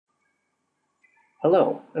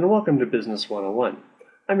Hello, and welcome to Business 101.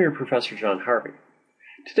 I'm your Professor John Harvey.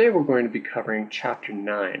 Today we're going to be covering Chapter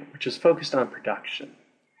 9, which is focused on production.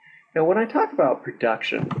 Now, when I talk about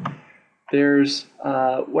production, there's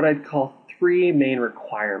what I'd call three main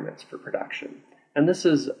requirements for production, and this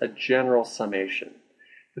is a general summation.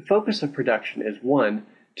 The focus of production is, one,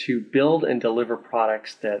 to build and deliver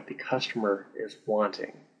products that the customer is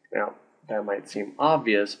wanting. Now, that might seem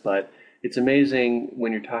obvious, but it's amazing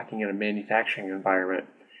when you're talking in a manufacturing environment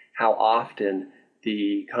how often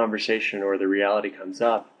the conversation or the reality comes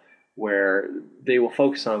up where they will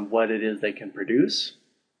focus on what it is they can produce,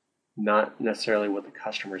 not necessarily what the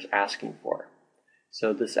customer is asking for.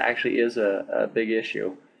 So this actually is a big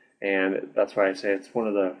issue, and that's why I say it's one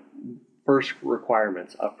of the first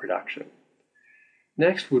requirements of production.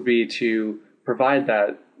 Next would be to provide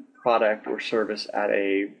that product or service at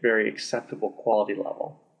a very acceptable quality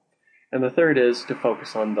level. And the third is to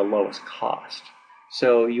focus on the lowest cost.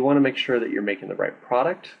 So you want to make sure that you're making the right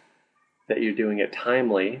product, that you're doing it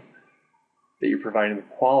timely, that you're providing the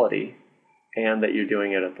quality, and that you're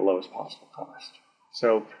doing it at the lowest possible cost.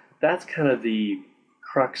 So that's kind of the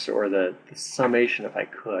crux or the summation, if I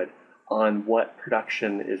could, on what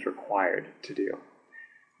production is required to do.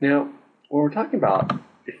 Now, when we're talking about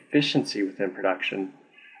efficiency within production,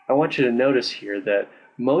 I want you to notice here that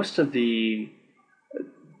most of the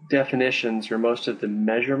definitions or most of the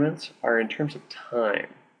measurements are in terms of time.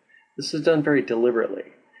 This is done very deliberately.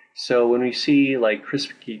 So when we see like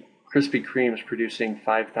Krispy Kreme's producing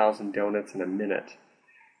 5,000 donuts in a minute,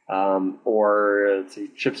 or let's see,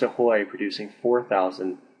 Chips Ahoy producing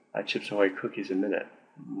 4,000 Chips Ahoy cookies a minute.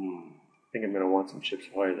 I think I'm going to want some Chips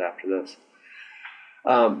Ahoys after this.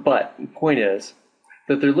 But the point is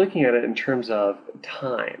that they're looking at it in terms of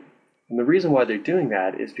time. And the reason why they're doing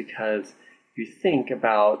that is because if you think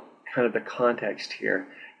about kind of the context here,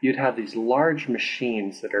 you'd have these large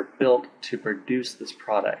machines that are built to produce this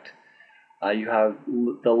product. You have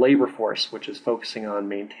the labor force, which is focusing on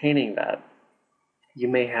maintaining that. You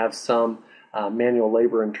may have some manual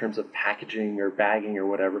labor in terms of packaging or bagging or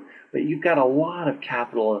whatever, but you've got a lot of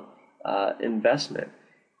capital investment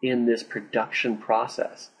in this production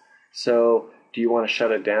process. So do you want to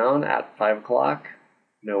shut it down at 5 o'clock?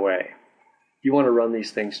 No way. You want to run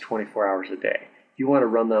these things 24 hours a day. You want to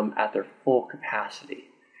run them at their full capacity.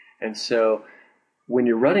 And so when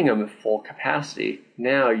you're running them at full capacity,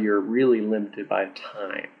 now you're really limited by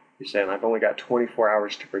time. You're saying, I've only got 24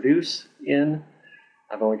 hours to produce in.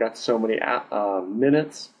 I've only got so many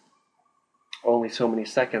minutes, only so many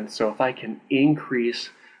seconds. So if I can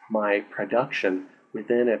increase my production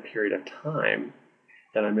within a period of time,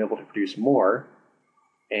 then I'm able to produce more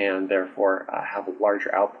and therefore have a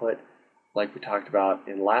larger output. Like we talked about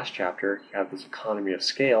in the last chapter, you have this economy of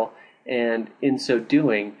scale, and in so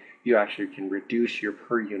doing, you actually can reduce your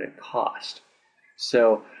per unit cost.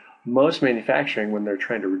 So most manufacturing, when they're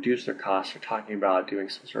trying to reduce their costs, are talking about doing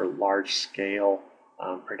some sort of large scale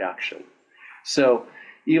production. So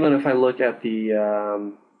even if I look at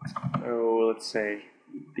the, let's say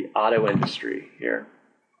the auto industry here,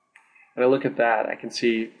 and I look at that, I can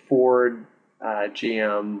see Ford,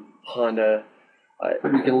 GM, Honda.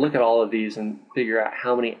 We can look at all of these and figure out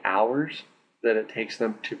how many hours that it takes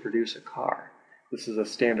them to produce a car. This is a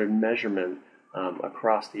standard measurement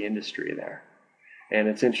across the industry there. And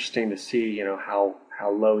it's interesting to see, how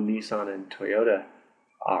low Nissan and Toyota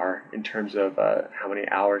are in terms of how many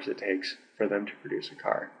hours it takes for them to produce a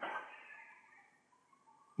car.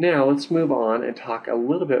 Now let's move on and talk a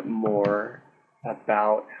little bit more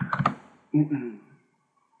about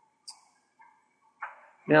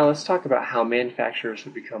Now let's talk about how manufacturers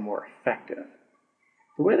have become more effective.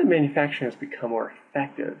 The way that manufacturing has become more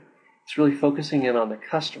effective, it's really focusing in on the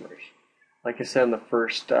customers. Like I said in the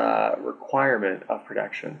first requirement of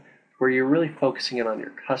production, where you're really focusing in on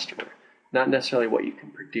your customer, not necessarily what you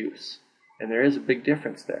can produce. And there is a big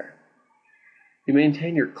difference there. You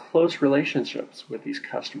maintain your close relationships with these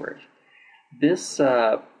customers. This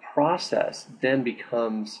process then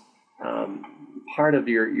becomes part of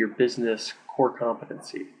your business core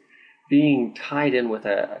competency. Being tied in with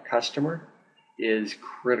a customer is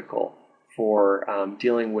critical for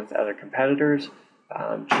dealing with other competitors,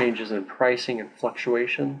 changes in pricing and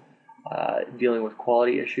fluctuation, dealing with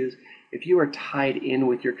quality issues. If you are tied in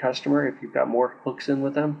with your customer, if you've got more hooks in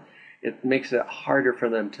with them, it makes it harder for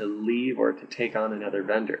them to leave or to take on another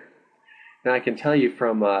vendor. Now I can tell you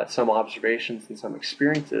from some observations and some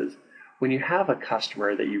experiences, when you have a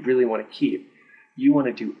customer that you really want to keep, you want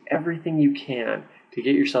to do everything you can to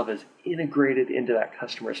get yourself as integrated into that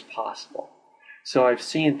customer as possible. So I've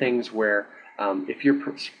seen things where if you're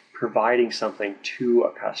providing something to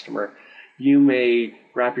a customer, You may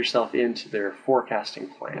wrap yourself into their forecasting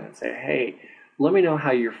plan and say, hey, let me know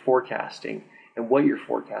how you're forecasting and what you're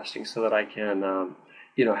forecasting so that I can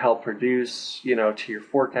help produce to your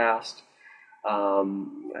forecast. I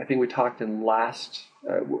think we talked in last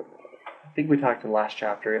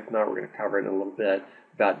chapter. If not, we're going to cover it in a little bit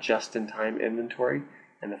about just-in-time inventory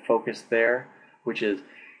and the focus there, which is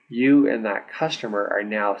you and that customer are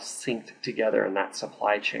now synced together in that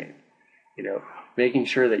supply chain. Making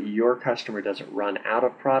sure that your customer doesn't run out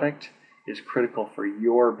of product is critical for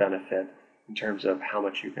your benefit in terms of how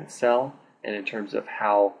much you can sell and in terms of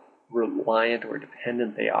how reliant or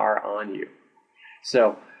dependent they are on you.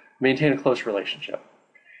 So maintain a close relationship.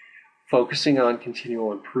 Focusing on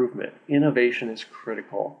continual improvement. Innovation is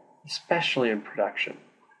critical, especially in production.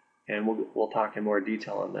 And we'll talk in more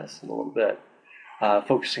detail on this in a little bit.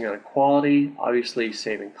 Focusing on quality, obviously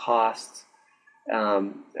saving costs,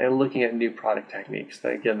 and looking at new product techniques.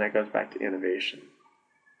 That goes back to innovation.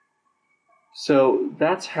 So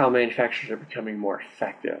that's how manufacturers are becoming more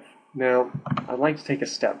effective. Now, I'd like to take a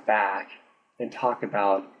step back and talk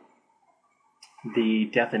about the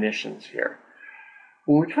definitions here.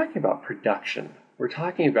 When we're talking about production, we're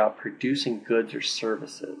talking about producing goods or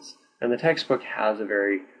services. And the textbook has a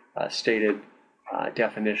very stated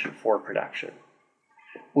definition for production.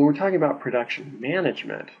 When we're talking about production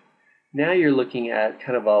management, now you're looking at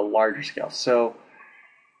kind of a larger scale. So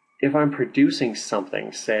if I'm producing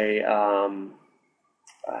something, say a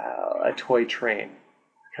toy train,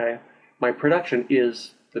 okay, my production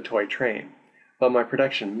is the toy train, but my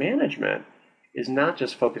production management is not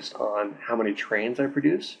just focused on how many trains I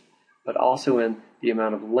produce, but also in the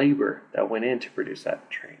amount of labor that went in to produce that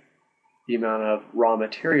train, the amount of raw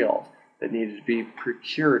materials that needed to be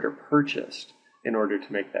procured or purchased in order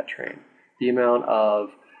to make that train, the amount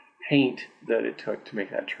of paint that it took to make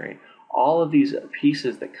that train. All of these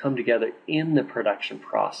pieces that come together in the production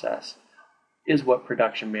process is what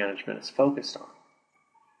production management is focused on.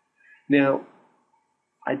 Now,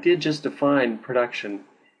 I did just define production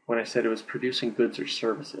when I said it was producing goods or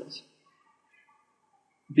services.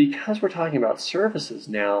 Because we're talking about services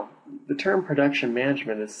now, the term production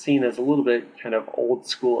management is seen as a little bit kind of old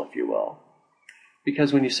school, if you will.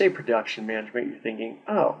 Because when you say production management, you're thinking,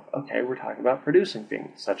 oh, okay, we're talking about producing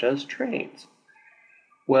things, such as trains.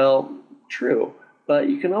 Well, true, but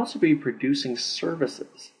you can also be producing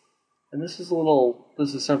services. And this is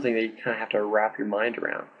something that you kind of have to wrap your mind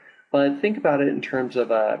around. But think about it in terms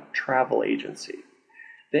of a travel agency.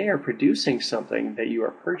 They are producing something that you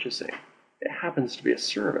are purchasing. It happens to be a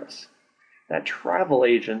service. That travel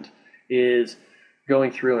agent is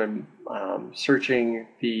going through and searching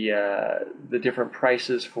the different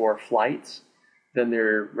prices for flights. Then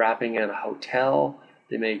they're wrapping in a hotel.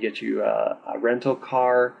 They may get you a rental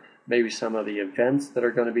car, maybe some of the events that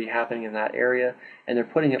are going to be happening in that area, and they're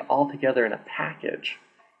putting it all together in a package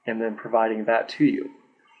and then providing that to you.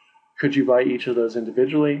 Could you buy each of those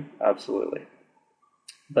individually? Absolutely.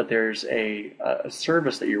 But there's a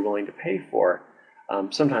service that you're willing to pay for.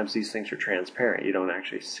 Sometimes these things are transparent. You don't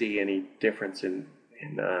actually see any difference in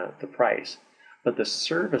the price. But the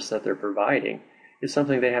service that they're providing is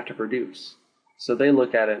something they have to produce. So they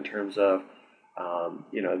look at it in terms of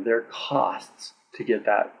their costs to get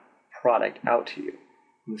that product out to you.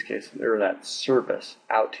 In this case, or that service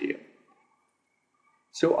out to you.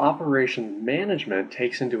 So operations management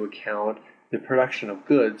takes into account the production of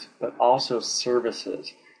goods, but also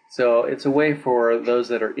services. So it's a way for those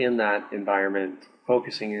that are in that environment,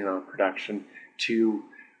 focusing in on production, to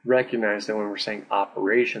recognize that when we're saying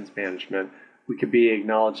operations management, we could be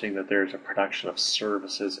acknowledging that there's a production of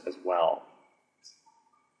services as well.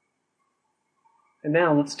 And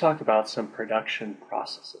now let's talk about some production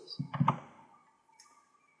processes.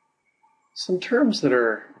 Some terms that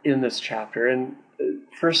are in this chapter, and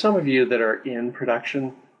for some of you that are in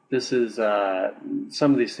production, this is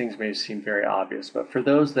some of these things may seem very obvious, but for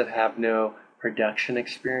those that have no production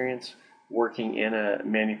experience working in a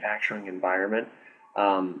manufacturing environment,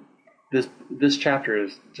 this chapter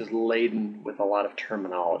is just laden with a lot of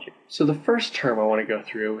terminology. So the first term I want to go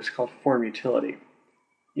through is called form utility.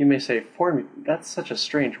 You may say, that's such a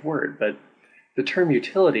strange word, but the term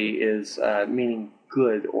utility is meaning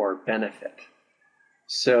good or benefit.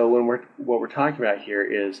 So what we're talking about here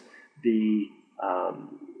is the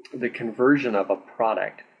conversion of a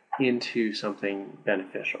product into something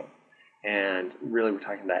beneficial. And really we're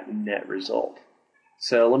talking about that net result.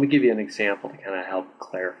 So let me give you an example to kind of help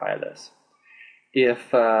clarify this.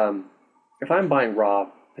 If I'm buying raw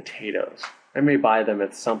potatoes, I may buy them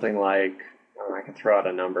at something like, I can throw out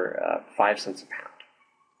a number, 5 cents a pound.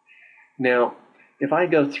 Now, if I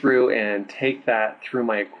go through and take that through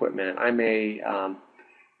my equipment, I may,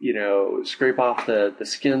 scrape off the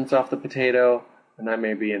skins off the potato, and that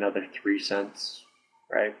may be another 3 cents,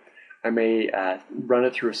 right? I may run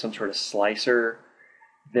it through some sort of slicer,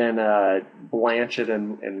 then blanch it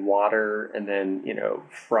in water, and then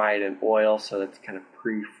fry it in oil so it's kind of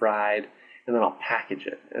pre-fried, and then I'll package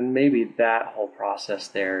it. And maybe that whole process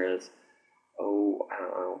there is, I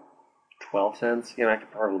don't know, 12 cents. I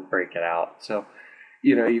could probably break it out. So,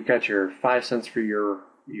 you've got your 5 cents for your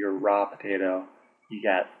raw potato. You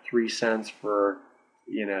got 3 cents for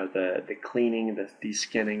the cleaning, the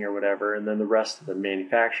deskinning or whatever, and then the rest of the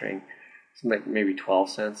manufacturing, something like maybe 12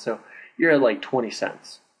 cents. So you're at like 20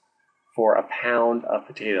 cents for a pound of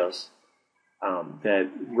potatoes that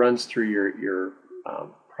runs through your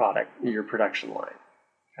production line.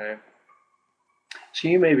 Okay, so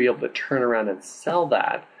you may be able to turn around and sell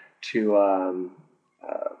that to a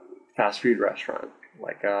fast food restaurant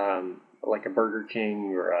like a Burger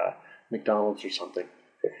King or a McDonald's or something.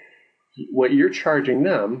 What you're charging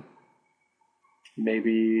them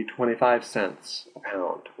maybe 25 cents a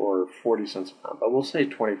pound or 40 cents a pound, but we'll say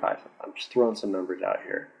 25 cents. I'm just throwing some numbers out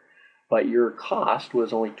here. But your cost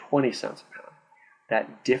was only 20 cents a pound.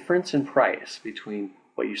 That difference in price between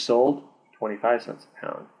what you sold, 25 cents a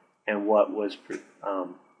pound, and what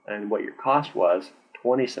your cost was,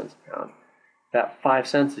 20 cents a pound, that 5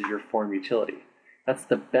 cents is your form utility. That's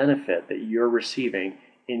the benefit that you're receiving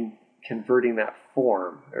in converting that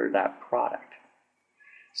form or that product.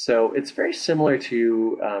 So it's very similar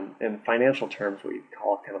to, in financial terms, what you'd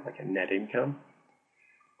call kind of like a net income,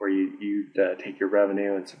 where you take your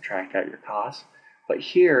revenue and subtract out your costs. But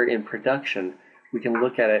here in production, we can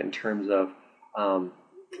look at it in terms of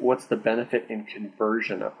what's the benefit in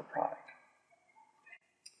conversion of the product.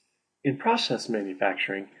 In process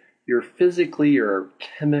manufacturing, you're physically or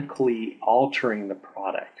chemically altering the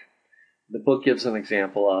product. The book gives an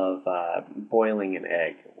example of boiling an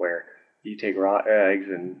egg, where you take raw eggs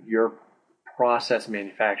and your process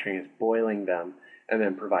manufacturing is boiling them and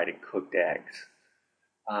then providing cooked eggs.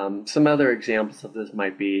 Some other examples of this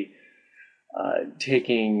might be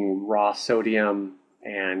taking raw sodium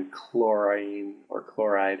and chlorine or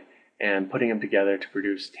chloride and putting them together to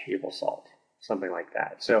produce table salt, something like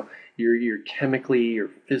that. So you're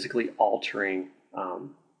physically altering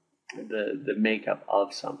the makeup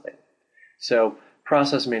of something. So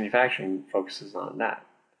process manufacturing focuses on that.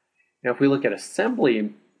 Now, if we look at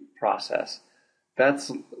assembly process,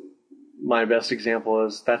 that's my best example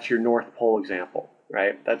that's your North Pole example,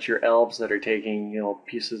 right? That's your elves that are taking,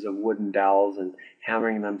 pieces of wooden dowels and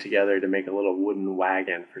hammering them together to make a little wooden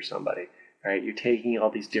wagon for somebody, right? You're taking all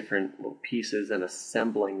these different little pieces and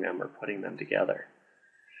assembling them or putting them together.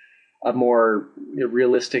 A more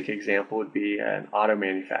realistic example would be an auto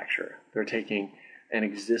manufacturer. They're taking an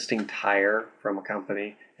existing tire from a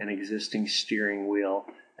company, an existing steering wheel,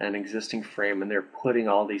 an existing frame, and they're putting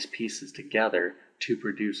all these pieces together to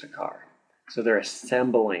produce a car. So they're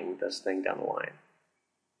assembling this thing down the line.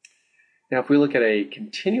 Now, if we look at a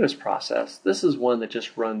continuous process, this is one that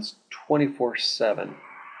just runs 24/7.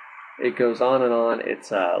 It goes on and on. It's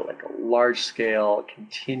like a large-scale,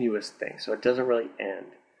 continuous thing, so it doesn't really end.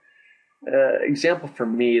 Example for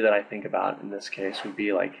me that I think about in this case would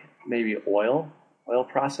be like maybe oil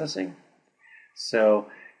processing. So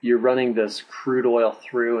you're running this crude oil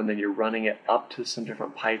through, and then you're running it up to some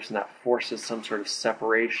different pipes, and that forces some sort of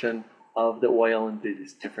separation of the oil into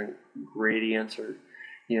these different gradients, or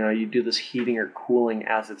you do this heating or cooling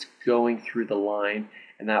as it's going through the line,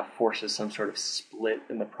 and that forces some sort of split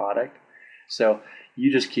in the product. So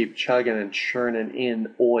you just keep chugging and churning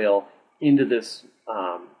in oil into this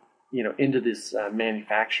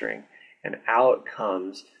manufacturing, and out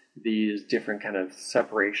comes these different kind of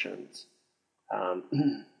separations.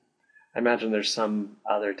 I imagine there's some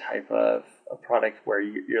other type of a product where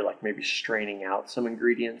you're like maybe straining out some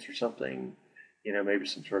ingredients or something, maybe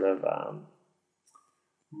some sort of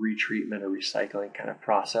retreatment or recycling kind of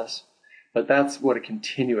process. But that's what a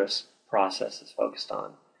continuous process is focused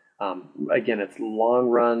on. Again, it's long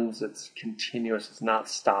runs, it's continuous, it's not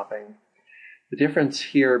stopping. The difference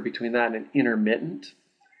here between that and an intermittent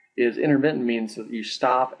is intermittent means that you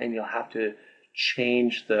stop and you'll have to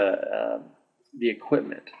change the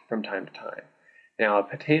equipment from time to time. Now, a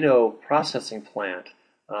potato processing plant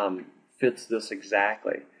fits this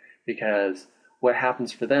exactly, because what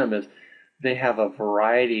happens for them is they have a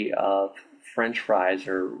variety of French fries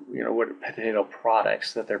or what potato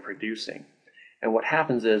products that they're producing. And what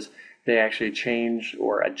happens is they actually change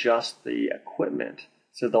or adjust the equipment.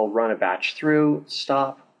 So they'll run a batch through,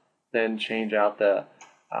 stop, then change out the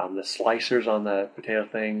the slicers on the potato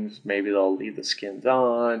things, maybe they'll leave the skins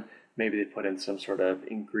on. Maybe they put in some sort of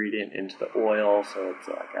ingredient into the oil, so it's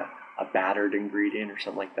like a battered ingredient or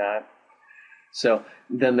something like that. So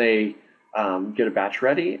then they get a batch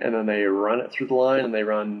ready, and then they run it through the line, and they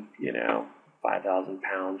run, 5,000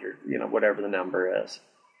 pounds or, whatever the number is.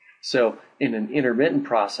 So in an intermittent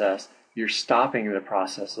process, you're stopping the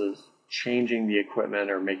processes, changing the equipment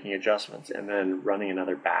or making adjustments, and then running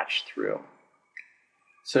another batch through.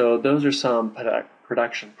 So those are some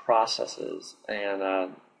production processes,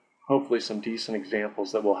 and hopefully some decent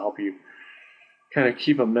examples that will help you kind of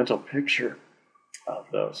keep a mental picture of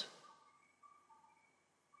those.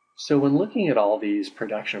 So when looking at all these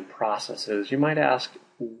production processes, you might ask,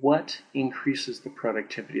 what increases the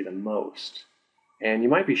productivity the most? And you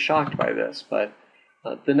might be shocked by this, but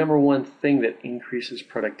the number one thing that increases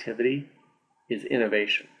productivity is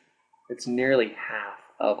innovation. It's nearly half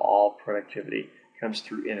of all productivity comes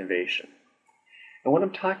through innovation. And what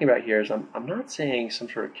I'm talking about here is I'm not saying some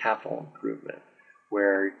sort of capital improvement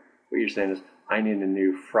where what you're saying is I need a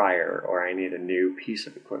new fryer or I need a new piece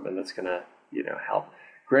of equipment that's going to help.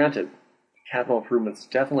 Granted, capital improvements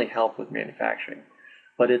definitely help with manufacturing,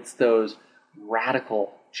 but it's those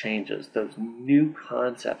radical changes, those new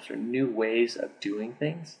concepts or new ways of doing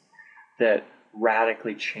things that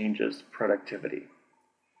radically changes productivity.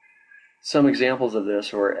 Some examples of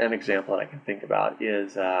this, or an example that I can think about,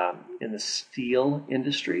 is in the steel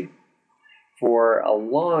industry. For a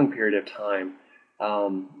long period of time,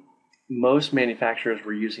 most manufacturers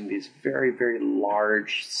were using these very, very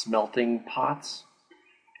large smelting pots.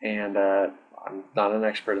 And I'm not an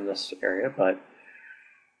expert in this area, but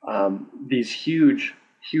these huge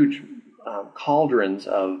cauldrons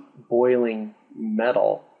of boiling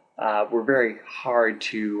metal were very hard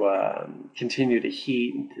to continue to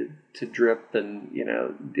heat and to drip and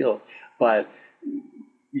deal with. But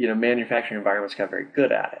manufacturing environments got very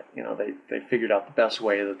good at it. They figured out the best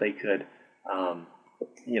way that they could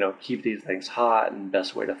keep these things hot and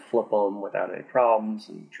best way to flip them without any problems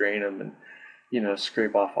and drain them and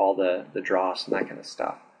scrape off all the dross and that kind of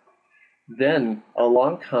stuff. Then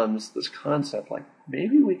along comes this concept like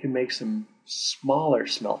maybe we can make some smaller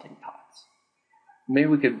smelting pots. Maybe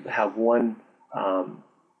we could have one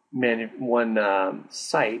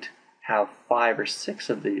site have 5 or 6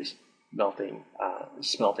 of these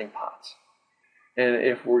smelting pots. And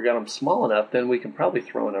if we got them small enough, then we can probably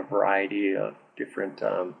throw in a variety of different,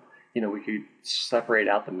 we could separate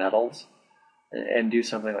out the metals and do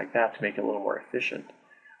something like that to make it a little more efficient.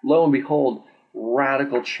 Lo and behold,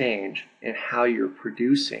 radical change in how you're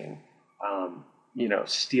producing,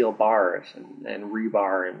 steel bars and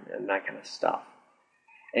rebar and that kind of stuff.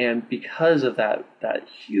 And because of that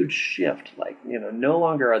huge shift, no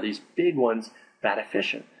longer are these big ones that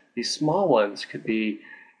efficient. These small ones could be,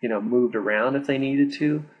 moved around if they needed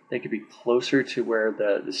to. They could be closer to where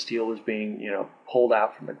the steel was being, pulled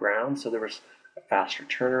out from the ground. So there was a faster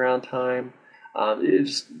turnaround time.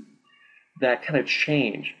 It's that kind of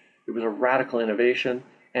change. It was a radical innovation,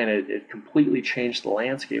 and it completely changed the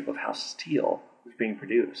landscape of how steel was being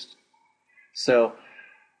produced. So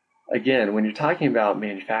again, when you're talking about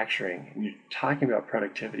manufacturing and you're talking about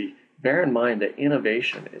productivity, bear in mind that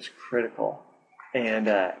innovation is critical. And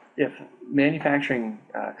if manufacturing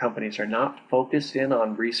companies are not focused in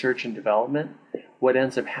on research and development, what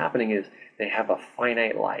ends up happening is they have a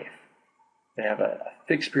finite life. They have a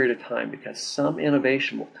fixed period of time because some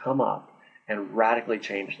innovation will come up and radically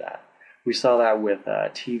change that. We saw that with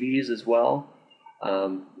TVs as well.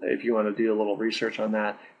 If you want to do a little research on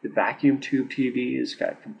that, the vacuum tube TVs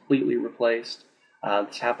got completely replaced.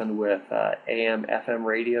 This happened with AM, FM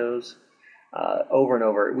radios over and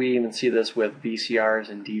over. We even see this with VCRs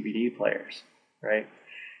and DVD players, right?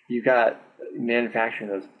 You got manufacturing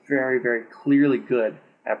that's very, very clearly good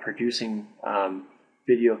at producing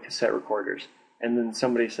video cassette recorders. And then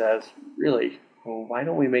somebody says, really, well, why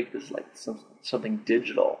don't we make this like something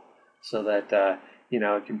digital so that,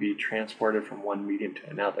 it can be transported from one medium to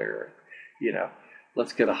another?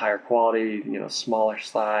 Let's get a higher quality, smaller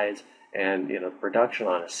size, and, the production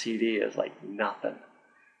on a CD is like nothing.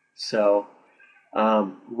 So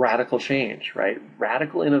radical change, right?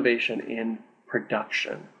 Radical innovation in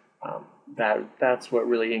production. That's what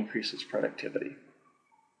really increases productivity.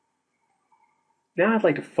 Now I'd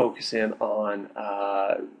like to focus in on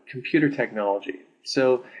computer technology.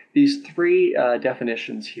 So these 3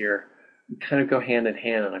 definitions here kind of go hand in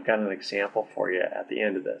hand, and I've got an example for you at the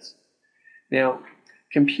end of this. Now,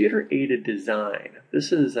 computer-aided design.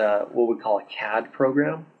 This is what we call a CAD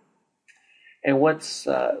program. And what's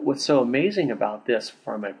so amazing about this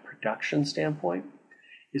from a production standpoint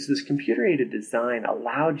is this computer-aided design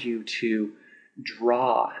allowed you to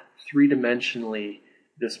draw three-dimensionally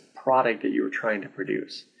this product that you were trying to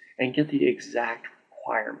produce and get the exact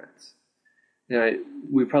requirements. Now,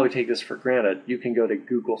 we probably take this for granted. You can go to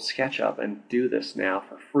Google SketchUp and do this now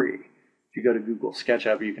for free. If you go to Google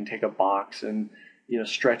SketchUp, you can take a box and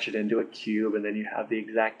stretch it into a cube, and then you have the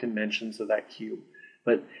exact dimensions of that cube.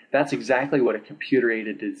 But that's exactly what a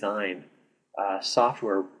computer-aided design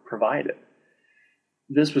software provided.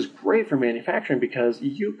 This was great for manufacturing because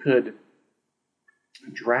you could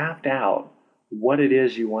draft out what it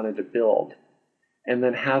is you wanted to build and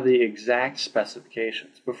then have the exact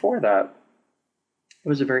specifications. Before that, it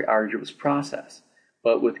was a very arduous process.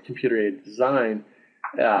 But with computer-aided design,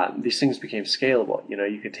 these things became scalable.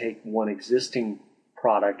 You could take one existing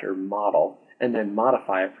product or model and then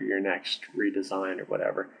modify it for your next redesign or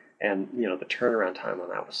whatever. And the turnaround time on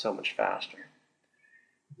that was so much faster.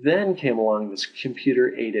 Then came along this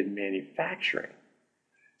computer-aided manufacturing.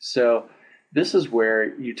 So this is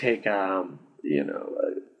where you take, a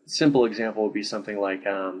simple example would be something like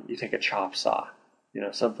you take a chop saw,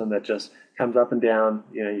 something that just comes up and down,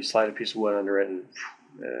 you slide a piece of wood under it and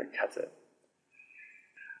it cuts it.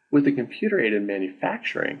 With the computer-aided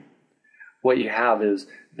manufacturing, what you have is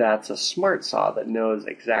that's a smart saw that knows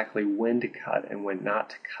exactly when to cut and when not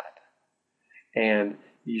to cut. And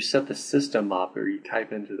you set the system up, or you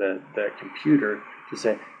type into the computer to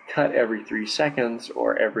say, cut every 3 seconds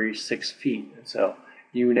or every 6 feet. And so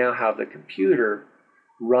you now have the computer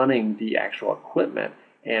running the actual equipment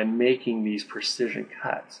and making these precision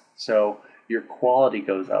cuts. So your quality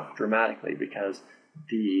goes up dramatically because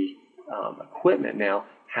the equipment now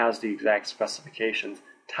has the exact specifications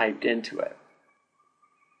typed into it.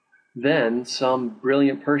 Then some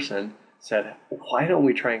brilliant person said, why don't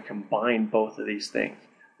we try and combine both of these things?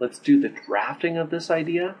 Let's do the drafting of this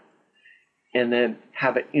idea and then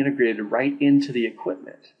have it integrated right into the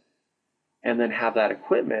equipment, and then have that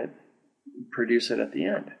equipment produce it at the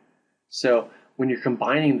end. So when you're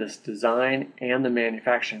combining this design and the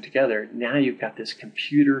manufacturing together, now you've got this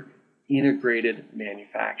computer integrated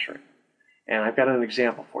manufacturing. And I've got an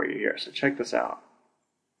example for you here, so check this out.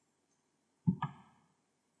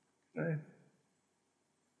 Okay.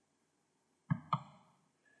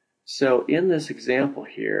 So in this example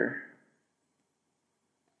here,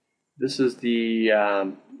 this is the,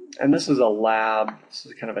 and this is a lab, this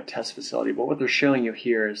is kind of a test facility, but what they're showing you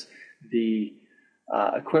here is the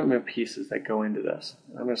equipment pieces that go into this.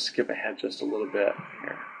 I'm going to skip ahead just a little bit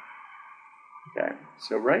here. Okay,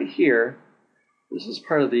 so right here, this is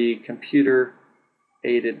part of the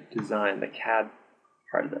computer-aided design, the CAD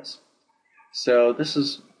part of this. So this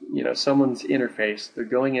is, someone's interface. They're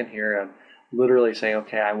going in here and literally saying,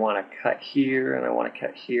 okay, I want to cut here, and I want to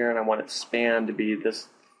cut here, and I want its span to be this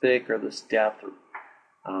thick or this depth, or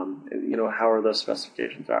however those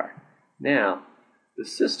specifications are. Now, the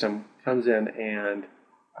system comes in and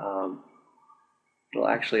it'll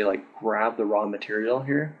actually grab the raw material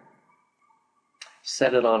here,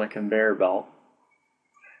 set it on a conveyor belt,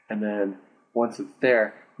 and then once it's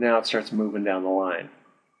there, now it starts moving down the line.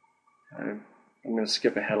 Okay. I'm going to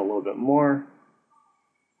skip ahead a little bit more.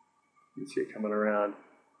 You can see it coming around.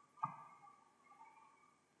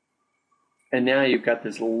 And now you've got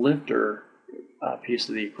this lifter piece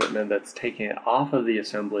of the equipment that's taking it off of the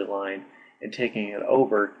assembly line and taking it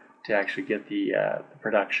over to actually get the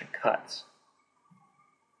production cuts.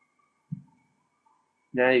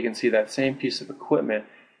 Now you can see that same piece of equipment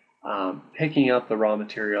picking up the raw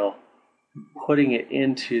material, putting it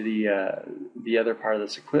into the other part of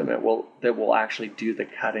this equipment that will actually do the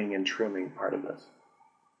cutting and trimming part of this.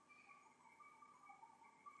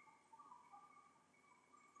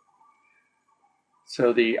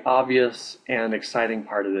 So the obvious and exciting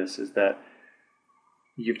part of this is that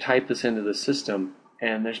you've typed this into the system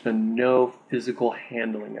and there's been no physical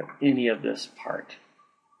handling of any of this part.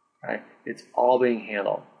 Right? It's all being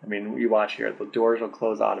handled. I mean, you watch here, the doors will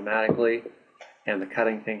close automatically and the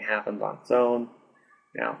cutting thing happens on its own.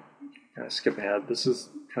 Now, kind of skip ahead. This is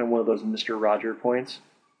kind of one of those Mr. Roger points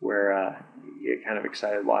where you get kind of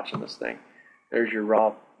excited watching this thing. There's your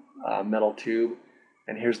raw metal tube,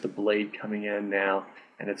 and here's the blade coming in now,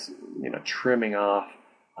 and it's trimming off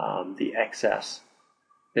the excess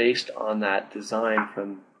based on that design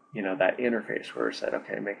from that interface where it said,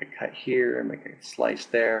 okay, make a cut here and make a slice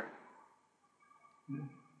there.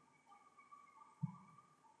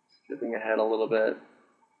 Skipping ahead a little bit,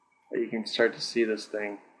 but you can start to see this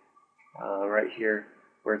thing right here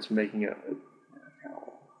where it's making it.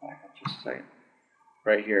 Back up just a second.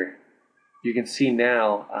 Right here, you can see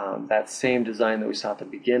now that same design that we saw at the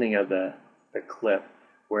beginning of the clip,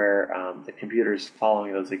 where the computer is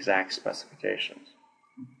following those exact specifications.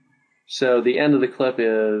 So the end of the clip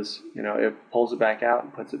is, it pulls it back out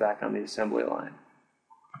and puts it back on the assembly line.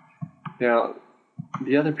 Now,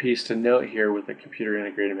 the other piece to note here with the computer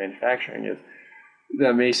integrated manufacturing is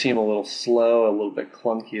that may seem a little slow, a little bit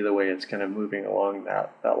clunky the way it's kind of moving along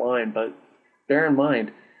that line, but bear in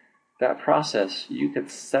mind that process, you could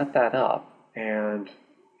set that up, and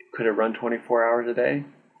could it run 24 hours a day?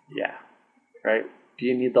 Yeah, right? Do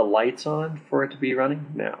you need the lights on for it to be running?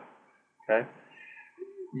 No, okay?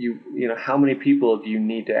 How many people do you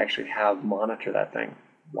need to actually have monitor that thing?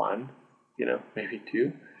 One, maybe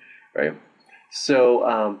two, right?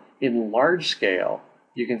 So in large scale,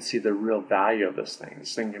 you can see the real value of this thing.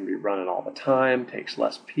 This thing can be running all the time, takes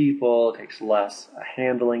less people, takes less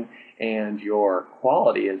handling, and your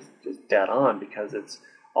quality is just dead on because it's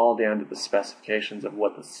all down to the specifications of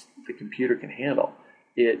what the computer can handle.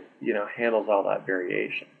 It handles all that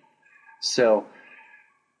variation. So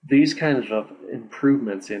these kinds of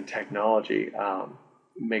improvements in technology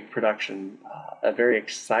make production a very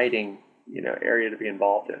exciting area to be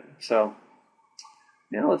involved in. So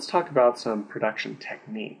now let's talk about some production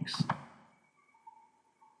techniques.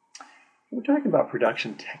 When we're talking about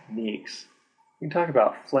production techniques, we can talk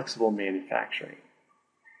about flexible manufacturing.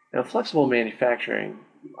 Now, flexible manufacturing,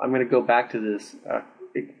 I'm going to go back to this a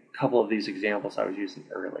couple of these examples I was using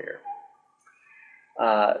earlier.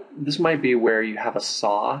 This might be where you have a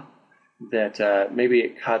saw that maybe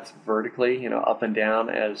it cuts vertically, up and down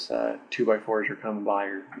as 2x4s are coming by,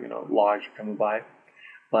 or logs are coming by.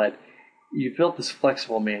 But you built this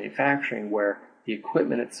flexible manufacturing where the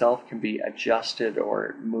equipment itself can be adjusted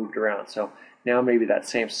or moved around. So now maybe that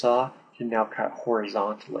same saw can now cut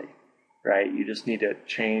horizontally, right? You just need to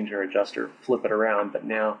change or adjust or flip it around, but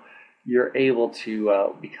now you're able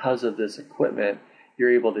to, because of this equipment,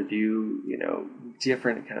 you're able to do,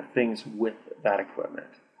 different kind of things with that equipment.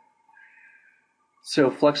 So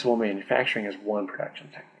flexible manufacturing is one production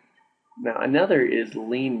technique. Now another is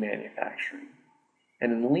lean manufacturing.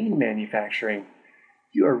 And in lean manufacturing,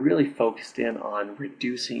 you are really focused in on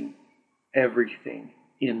reducing everything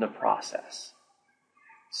in the process.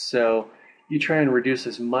 So you try and reduce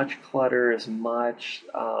as much clutter, as much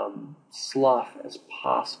slough as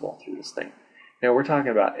possible through this thing. Now we're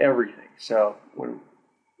talking about everything. So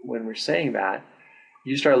when we're saying that,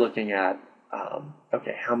 you start looking at,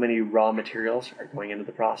 okay, how many raw materials are going into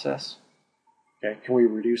the process? Okay, can we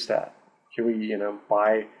reduce that? Can we,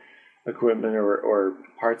 buy equipment or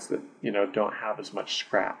parts that, don't have as much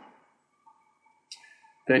scrap?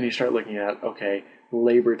 Then you start looking at, okay,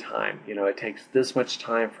 labor time. It takes this much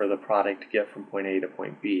time for the product to get from point A to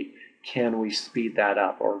point B. Can we speed that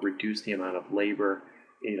up or reduce the amount of labor,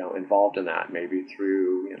 involved in that, maybe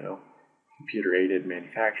through, computer-aided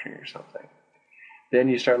manufacturing or something? Then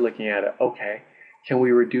you start looking at it, okay, can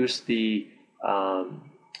we reduce the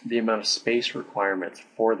amount of space requirements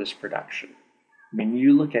for this production? I mean,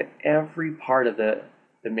 you look at every part of the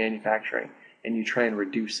manufacturing and you try and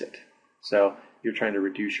reduce it. So you're trying to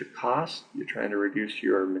reduce your costs, you're trying to reduce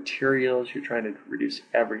your materials, you're trying to reduce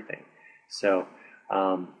everything. So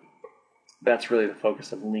that's really the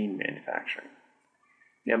focus of lean manufacturing.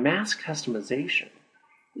 Now, mass customization.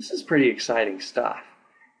 This is pretty exciting stuff.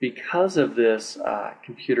 Because of this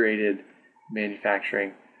computer-aided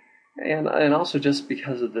manufacturing, and also just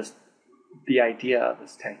because of the idea of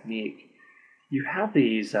this technique, you have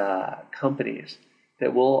these companies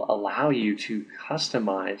that will allow you to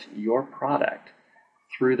customize your product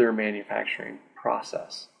through their manufacturing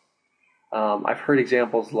process. I've heard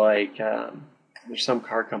examples like there's some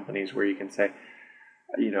car companies where you can say,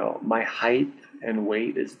 my height and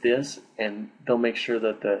weight is this, and they'll make sure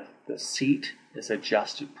that the seat is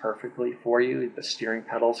adjusted perfectly for you. The steering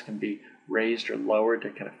pedals can be raised or lowered to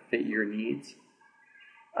kind of fit your needs.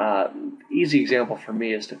 Easy example for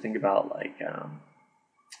me is to think about like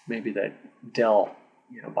maybe the Dell,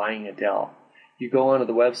 buying a Dell. You go onto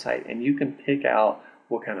the website and you can pick out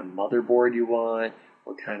what kind of motherboard you want,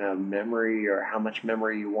 what kind of memory or how much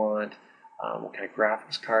memory you want, what kind of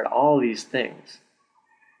graphics card, all of these things.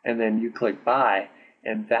 And then you click buy,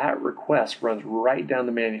 and that request runs right down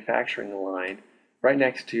the manufacturing line, right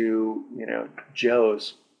next to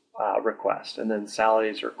Joe's request, and then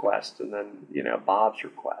Sally's request, and then Bob's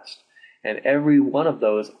request. And every one of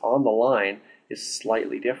those on the line is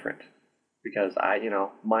slightly different because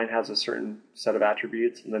mine has a certain set of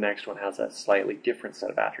attributes, and the next one has a slightly different set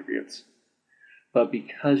of attributes. But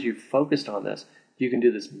because you've focused on this, you can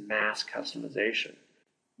do this mass customization.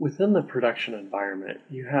 Within the production environment,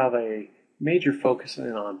 you have a major focus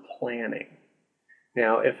on planning.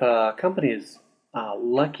 Now, if a company is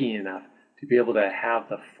lucky enough to be able to have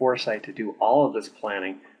the foresight to do all of this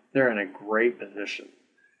planning, they're in a great position.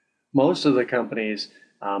 Most of the companies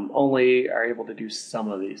only are able to do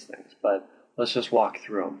some of these things, but let's just walk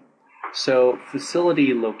through them. So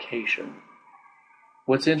facility location.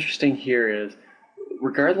 What's interesting here is,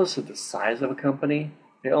 regardless of the size of a company,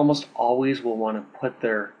 they almost always will want to put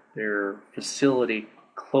their facility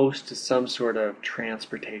close to some sort of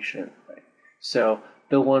transportation. Right? So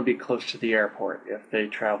they'll want to be close to the airport if they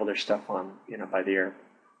travel their stuff on,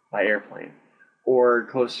 by airplane, or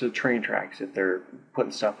close to train tracks if they're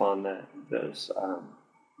putting stuff on those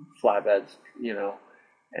flatbeds,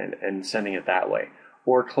 and sending it that way,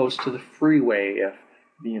 or close to the freeway if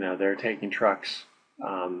they're taking trucks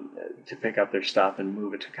to pick up their stuff and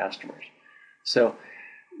move it to customers. So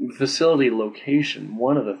facility location,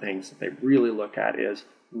 one of the things that they really look at is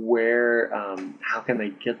where, how can they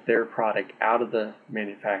get their product out of the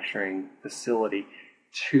manufacturing facility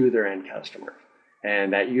to their end customer.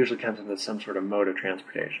 And that usually comes into some sort of mode of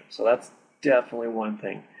transportation. So that's definitely one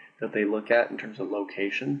thing that they look at in terms of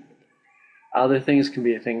location. Other things can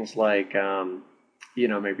be things like,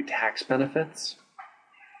 maybe tax benefits.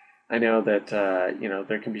 I know that,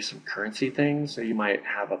 there can be some currency things. So you might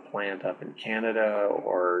have a plant up in Canada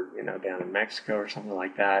or, down in Mexico or something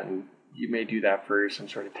like that. And you may do that for some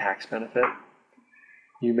sort of tax benefit.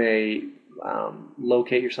 You may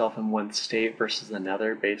locate yourself in one state versus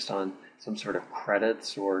another based on some sort of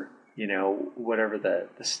credits or, whatever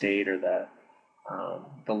the state or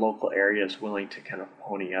the local area is willing to kind of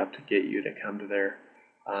pony up to get you to come to their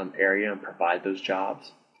area and provide those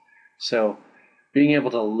jobs. So being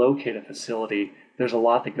able to locate a facility, there's a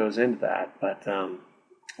lot that goes into that, but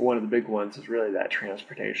one of the big ones is really that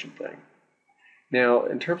transportation thing. Now,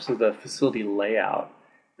 in terms of the facility layout,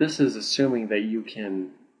 this is assuming that you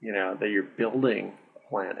can, that you're building a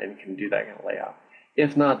plant and can do that kind of layout.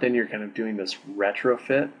 If not, then you're kind of doing this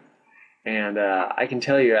retrofit. And I can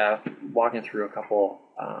tell you, after walking through a couple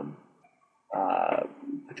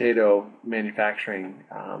potato manufacturing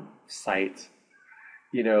sites,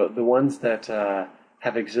 the ones that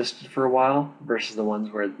have existed for a while versus the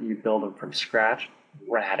ones where you build them from scratch,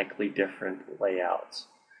 radically different layouts.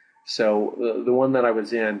 So the one that I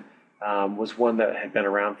was in was one that had been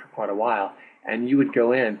around for quite a while, and you would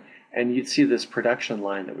go in and you'd see this production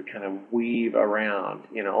line that would kind of weave around,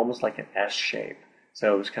 almost like an S shape.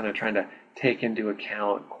 So it was kind of trying to take into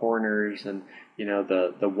account corners and,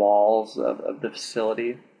 the walls of the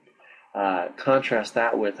facility. Contrast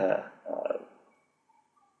that with a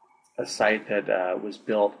site that was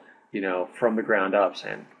built, from the ground up,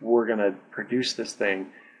 saying, we're going to produce this thing.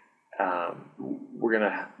 We're going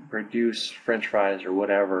to produce French fries or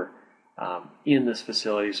whatever in this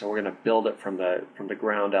facility, so we're going to build it from the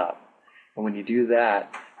ground up. And when you do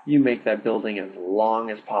that, you make that building as long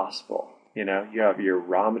as possible. You have your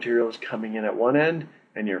raw materials coming in at one end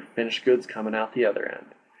and your finished goods coming out the other end.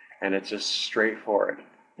 And it's just straightforward.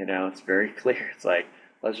 It's very clear. It's like,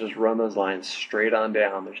 let's just run those lines straight on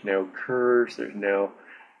down. There's no curves. There's no,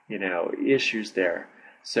 issues there.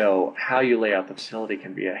 So how you lay out the facility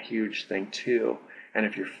can be a huge thing too. And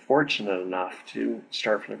if you're fortunate enough to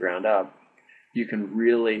start from the ground up, you can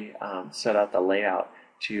really set out the layout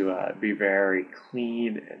to be very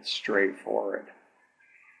clean and straightforward.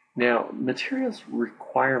 Now, materials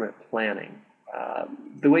requirement planning.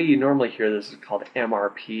 The way you normally hear this is called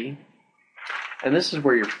MRP. And this is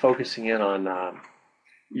where you're focusing in on,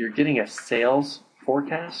 you're getting a sales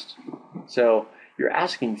forecast. So you're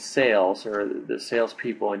asking sales or the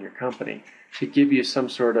salespeople in your company to give you some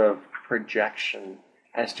sort of projection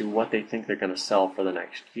as to what they think they're going to sell for the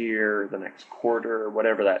next year, the next quarter, or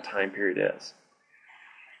whatever that time period is.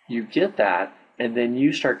 You get that, and then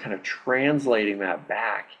you start kind of translating that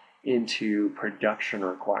back into production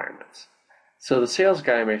requirements. So the sales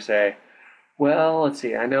guy may say, well, let's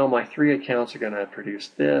see, I know my 3 accounts are going to produce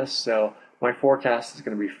this, so my forecast is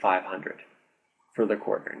going to be 500 for the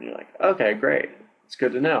quarter. And you're like, okay, great. It's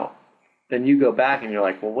good to know. Then you go back and you're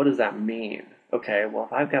like, well, what does that mean? Okay, well,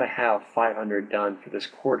 if I've got to have 500 done for this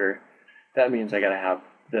quarter, that means I got to have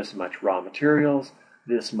this much raw materials,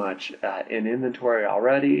 this much in inventory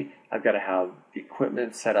already. I've got to have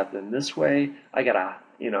equipment set up in this way. I got to,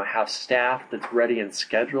 have staff that's ready and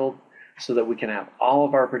scheduled so that we can have all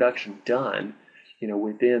of our production done,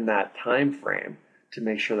 within that time frame to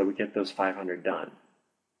make sure that we get those 500 done.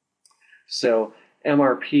 So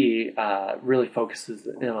MRP really focuses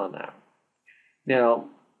in on that. Now,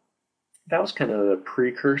 that was kind of the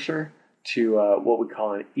precursor to what we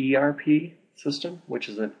call an ERP system, which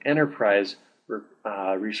is an enterprise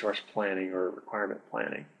resource planning or requirement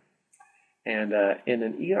planning. And in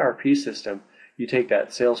an ERP system, you take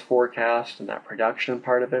that sales forecast and that production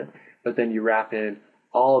part of it, but then you wrap in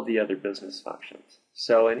all of the other business functions.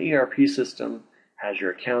 So an ERP system has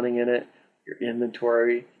your accounting in it, your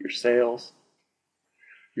inventory, your sales,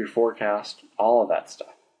 your forecast, all of that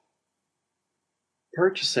stuff.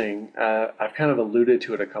 Purchasing, I've kind of alluded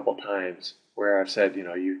to it a couple times where I've said,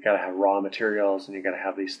 you've got to have raw materials and you've got to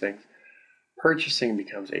have these things. Purchasing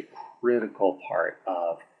becomes a critical part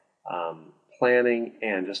of planning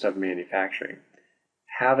and just of manufacturing.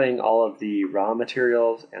 Having all of the raw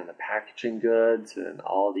materials and the packaging goods and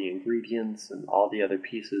all the ingredients and all the other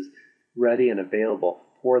pieces ready and available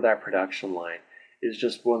for that production line is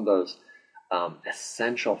just one of those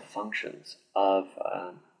essential functions of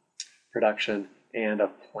production and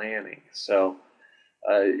of planning. So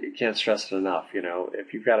you can't stress it enough.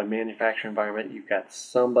 If you've got a manufacturing environment, you've got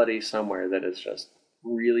somebody somewhere that is just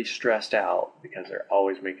really stressed out because they're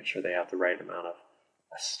always making sure they have the right amount of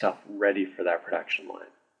stuff ready for that production line.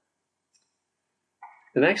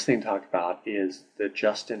 The next thing to talk about is the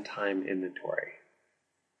just-in-time inventory.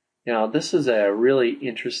 Now, this is a really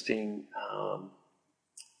interesting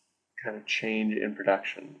kind of change in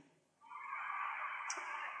production.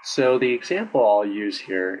 So the example I'll use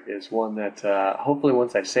here is one that hopefully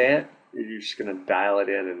once I say it, you're just going to dial it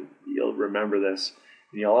in and you'll remember this.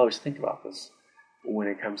 And you'll always think about this when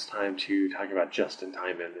it comes time to talking about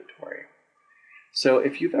just-in-time inventory. So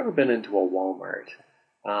if you've ever been into a Walmart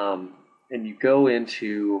and you go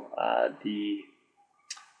into the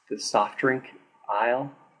soft drink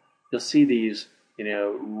aisle, you'll see these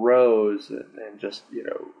rows and just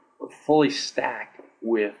fully stacked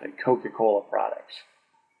with Coca-Cola products.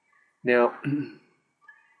 Now,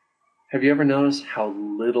 have you ever noticed how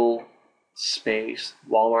little space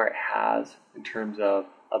Walmart has in terms of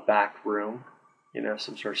a back room,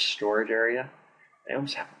 some sort of storage area?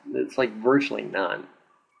 It's like virtually none.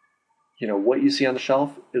 What you see on the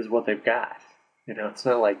shelf is what they've got. It's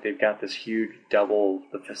not like they've got this huge double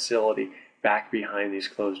the facility back behind these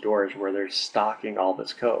closed doors where they're stocking all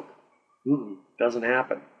this Coke. Doesn't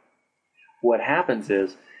happen. What happens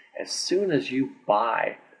is, as soon as you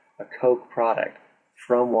buy a Coke product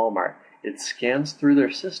from Walmart, it scans through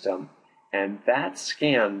their system, and that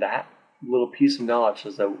scan, that little piece of knowledge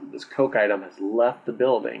says that this Coke item has left the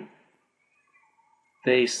building.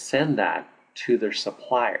 They send that to their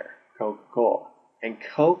supplier, Coca-Cola. And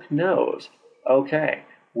Coke knows, okay,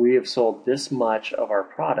 we have sold this much of our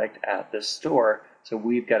product at this store, so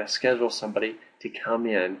we've got to schedule somebody to come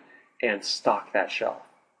in and stock that shelf.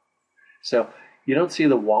 So you don't see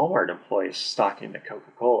the Walmart employees stocking the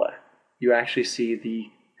Coca-Cola. You actually see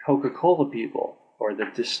the Coca-Cola people or the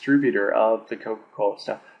distributor of the Coca-Cola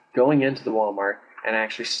stuff going into the Walmart and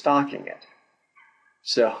actually stocking it.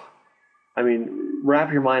 So,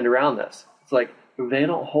 wrap your mind around this. It's like they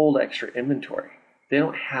don't hold extra inventory. They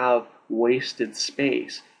don't have wasted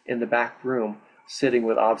space in the back room sitting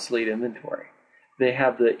with obsolete inventory. They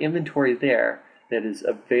have the inventory there that is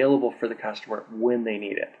available for the customer when they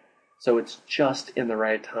need it. So it's just in the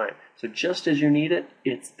right time. So just as you need it,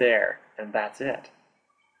 it's there, and that's it.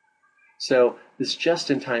 So this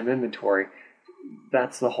just-in-time inventory,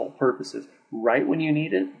 that's the whole purpose is right when you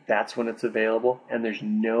need it, that's when it's available, and there's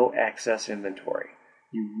no excess inventory.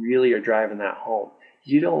 You really are driving that home.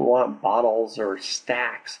 You don't want bottles or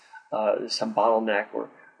stacks, some bottleneck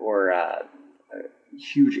or a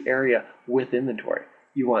huge area with inventory.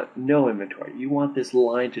 You want no inventory. You want this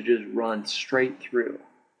line to just run straight through.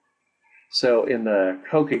 So in the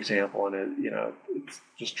Coke example, and it's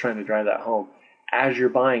just trying to drive that home, as you're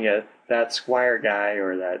buying it, that Squire guy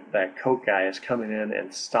or that Coke guy is coming in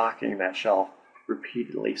and stocking that shelf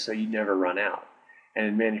repeatedly so you never run out. And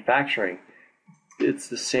in manufacturing, it's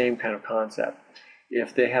the same kind of concept.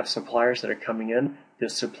 If they have suppliers that are coming in, the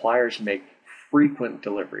suppliers make frequent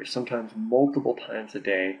deliveries, sometimes multiple times a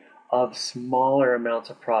day, of smaller amounts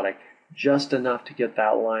of product, just enough to get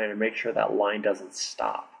that line and make sure that line doesn't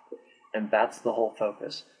stop. And that's the whole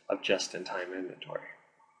focus of just-in-time inventory.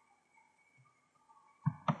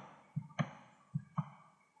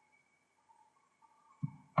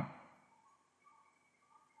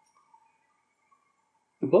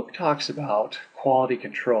 The book talks about quality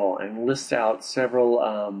control and lists out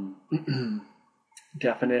several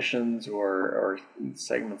definitions or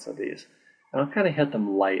segments of these. And I'll kind of hit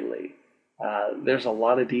them lightly. There's a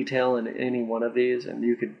lot of detail in any one of these, and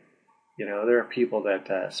you could, there are people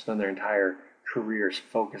that spend their entire careers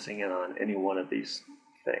focusing in on any one of these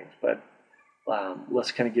things. But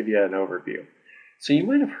let's kind of give you an overview. So you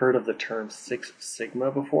might have heard of the term Six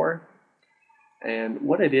Sigma before. And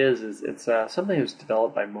what it is it's something that was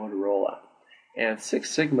developed by Motorola. And Six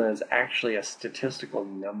Sigma is actually a statistical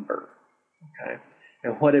number. Okay,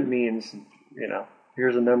 and what it means,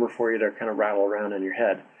 here's a number for you to kind of rattle around in your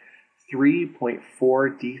head: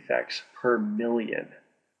 3.4 defects per million.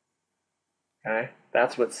 Okay,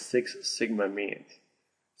 that's what 6 sigma means.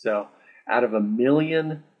 So out of a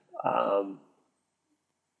million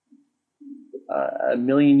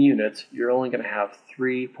units, you're only going to have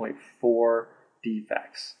 3.4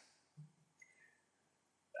 defects.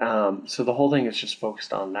 So the whole thing is just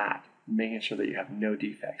focused on that, making sure that you have no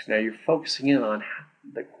defects. Now you're focusing in on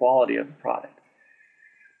the quality of the product.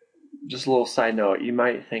 Just a little side note, you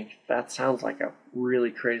might think that sounds like a really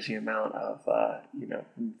crazy amount of,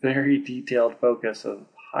 very detailed focus of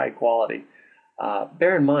high quality.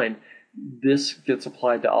 Bear in mind, this gets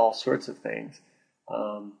applied to all sorts of things.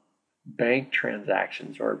 Bank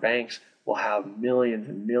transactions, or banks will have millions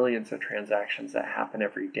and millions of transactions that happen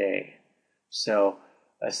every day. So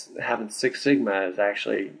having 6 sigma is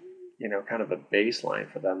actually, kind of a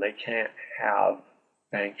baseline for them. They can't have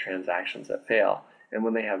bank transactions that fail. And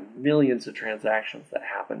when they have millions of transactions that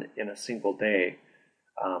happen in a single day,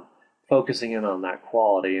 focusing in on that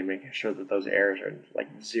quality and making sure that those errors are like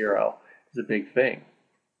 0 is a big thing.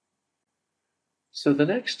 So the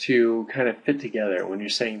next two kind of fit together when you're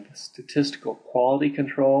saying the statistical quality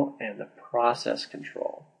control and the process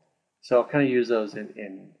control. So I'll kind of use those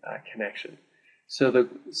in connection. So the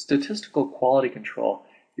statistical quality control,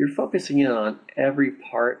 you're focusing in on every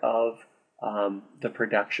part of the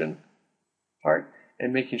production part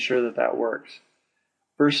and making sure that that works.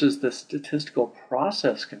 Versus the statistical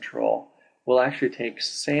process control will actually take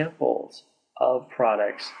samples of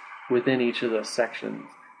products within each of those sections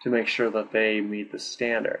to make sure that they meet the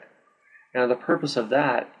standard. Now the purpose of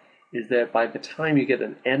that is that by the time you get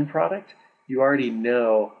an end product, you already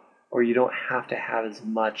know, or you don't have to have as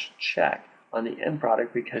much check on the end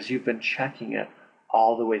product because you've been checking it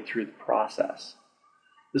all the way through the process.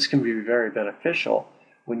 This can be very beneficial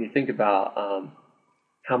when you think about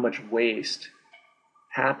how much waste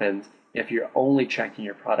happens if you're only checking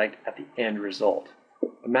your product at the end result.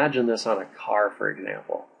 Imagine this on a car, for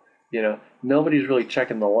example. Nobody's really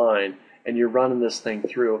checking the line, and you're running this thing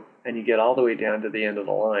through, and you get all the way down to the end of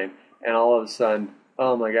the line, and all of a sudden,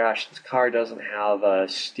 oh my gosh, this car doesn't have a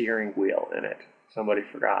steering wheel in it. Somebody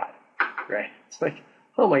forgot, right? It's like,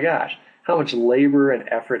 oh my gosh, how much labor and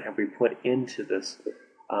effort have we put into this,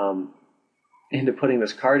 into putting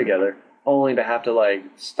this car together, only to have to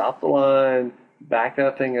stop the line, back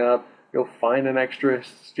that thing up, go find an extra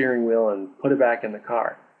steering wheel and put it back in the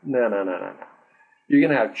car. No. You're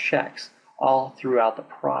going to have checks all throughout the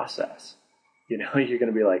process. You're going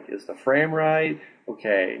to be like, is the frame right?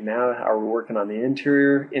 Okay, now are we working on the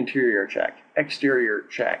interior check, exterior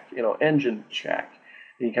check, engine check.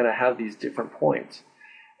 And you kind of have these different points.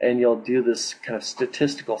 And you'll do this kind of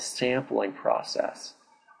statistical sampling process.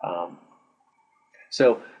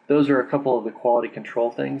 So those are a couple of the quality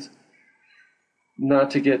control things. Not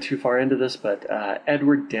to get too far into this, but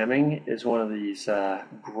Edward Deming is one of these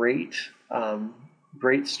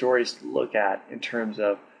great stories to look at in terms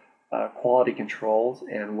of quality controls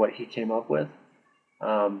and what he came up with.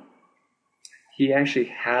 He actually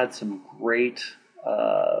had some great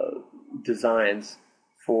designs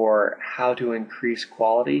for how to increase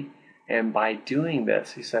quality, and by doing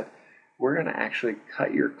this, he said, we're going to actually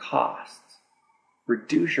cut your costs,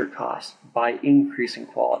 reduce your costs by increasing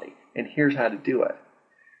quality, and here's how to do it.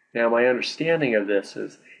 Now, my understanding of this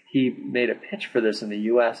is he made a pitch for this in the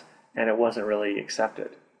U.S., and it wasn't really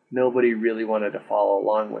accepted. Nobody really wanted to follow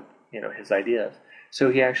along with his ideas.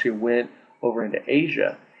 So he actually went over into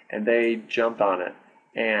Asia, and they jumped on it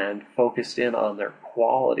and focused in on their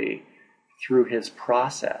quality through his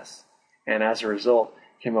process. And as a result,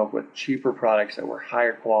 came up with cheaper products that were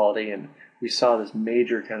higher quality, and we saw this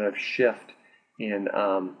major kind of shift in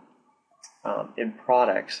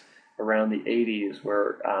products around the 80s,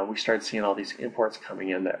 where we started seeing all these imports coming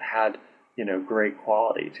in that had great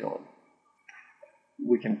quality to them.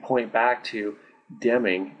 We can point back to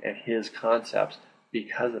Deming and his concepts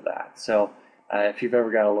because of that. So if you've ever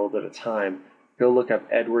got a little bit of time, go look up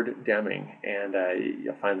Edward Deming, and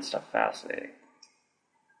you'll find the stuff fascinating.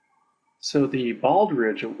 So the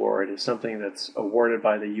Baldrige Award is something that's awarded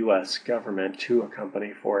by the U.S. government to a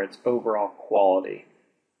company for its overall quality.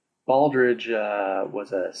 Baldrige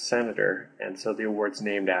was a senator, and so the award's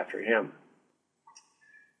named after him.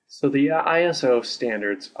 So the ISO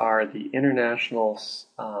standards are the International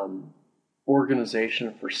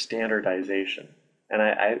Organization for Standardization.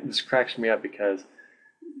 And this cracks me up because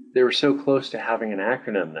they were so close to having an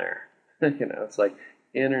acronym there. It's like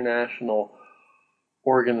International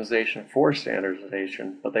Organization for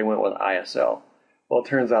Standardization, but they went with ISO. Well, it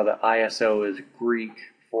turns out that ISO is Greek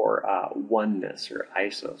for oneness or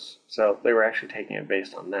isos. So they were actually taking it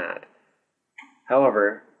based on that.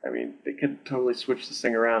 However, I mean, they could totally switch this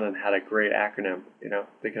thing around and had a great acronym. You know,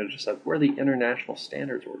 they could have just said, we're the International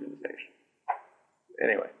Standards Organization.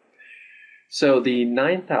 Anyway, so the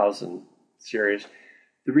 9000 series,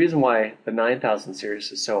 the reason why the 9000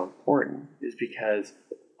 series is so important is because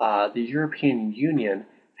the European Union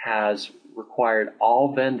has required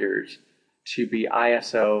all vendors to be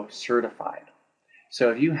ISO certified. So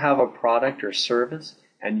if you have a product or service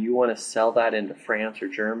and you want to sell that into France or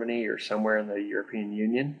Germany or somewhere in the European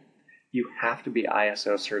Union, you have to be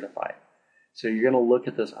ISO certified. So you're going to look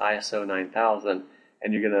at this ISO 9000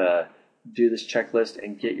 and you're going to do this checklist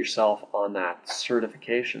and get yourself on that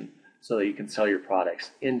certification so that you can sell your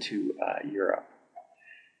products into Europe.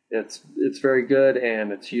 It's very good,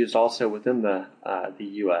 and it's used also within the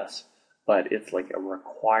U.S., but it's like a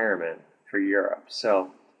requirement for Europe.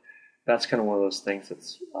 So that's kind of one of those things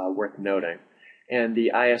that's worth noting. And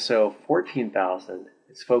the ISO 14000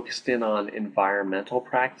 is focused in on environmental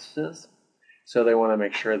practices. So they want to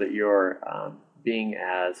make sure that you're being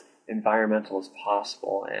as environmental as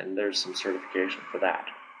possible, and there's some certification for that.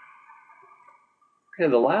 Okay,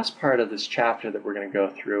 the last part of this chapter that we're going to go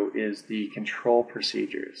through is the control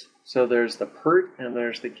procedures. So there's the PERT and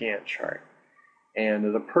there's the Gantt chart.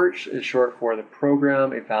 And the PERT is short for the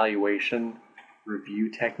Program Evaluation Review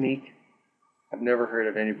Technique. I've never heard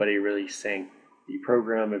of anybody really saying the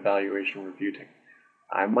Program Evaluation Review Technique.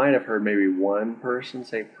 I might have heard maybe one person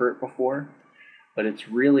say PERT before, but it's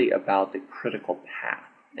really about the critical path.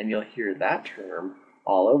 And you'll hear that term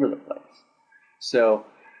all over the place. So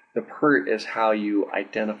the PERT is how you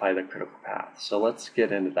identify the critical path. So let's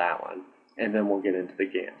get into that one, and then we'll get into the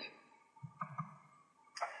Gantt.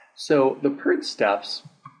 So the PERT steps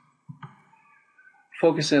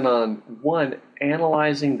focus in on, one,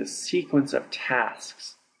 analyzing the sequence of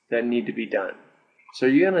tasks that need to be done. So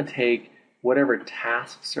you're going to take whatever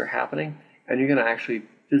tasks are happening, and you're going to actually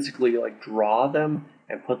physically draw them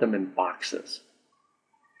and put them in boxes.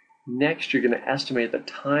 Next, you're going to estimate the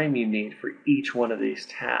time you need for each one of these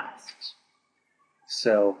tasks.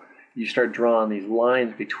 So you start drawing these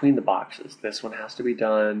lines between the boxes. This one has to be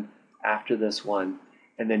done after this one,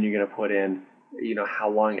 and then you're going to put in, how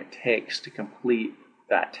long it takes to complete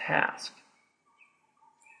that task.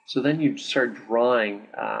 So then you start drawing,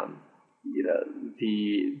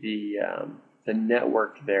 the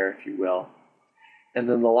network there, if you will. And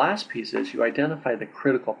then the last piece is you identify the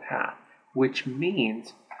critical path, which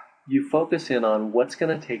means you focus in on what's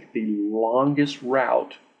going to take the longest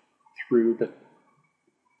route through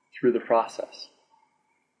the process.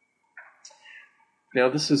 Now,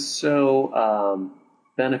 this is so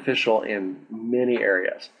beneficial in many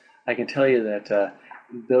areas. I can tell you that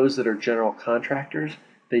those that are general contractors,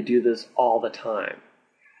 they do this all the time.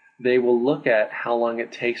 They will look at how long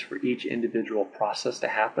it takes for each individual process to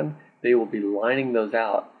happen. They will be lining those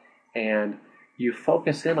out, and you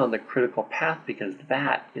focus in on the critical path because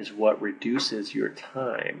that is what reduces your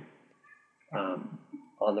time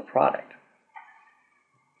on the product.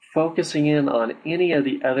 Focusing in on any of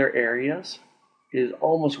the other areas is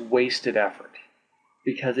almost wasted effort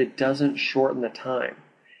because it doesn't shorten the time.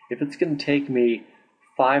 If it's going to take me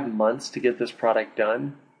 5 months to get this product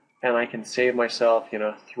done, and I can save myself,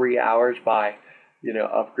 3 hours by,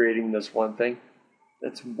 upgrading this one thing,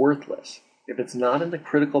 that's worthless. If it's not in the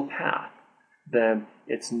critical path, then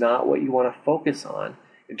it's not what you want to focus on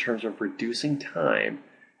in terms of reducing time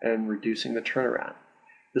and reducing the turnaround.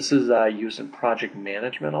 This is used in project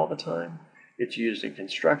management all the time. It's used in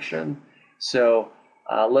construction. So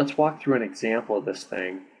let's walk through an example of this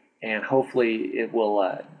thing, and hopefully it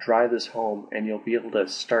will drive this home, and you'll be able to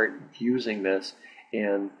start using this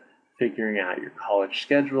in figuring out your college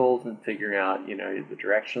schedules and figuring out, the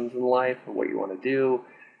directions in life and what you want to do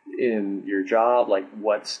in your job, like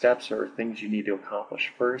what steps or things you need to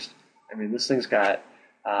accomplish first. I mean, this thing's got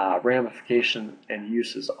ramification and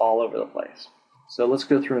uses all over the place. So let's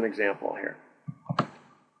go through an example here.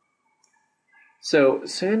 So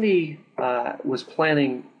Sandy was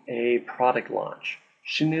planning a product launch.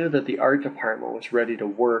 She knew that the art department was ready to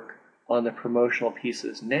work on the promotional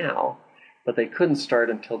pieces now, but they couldn't start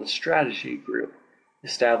until the strategy group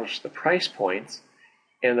established the price points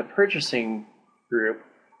and the purchasing group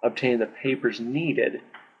obtained the papers needed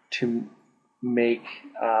to make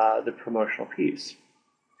the promotional piece.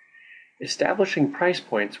 Establishing price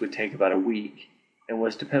points would take about a week and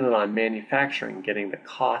was dependent on manufacturing getting the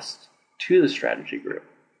costs to the strategy group.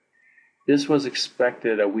 This was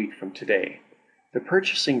expected a week from today. The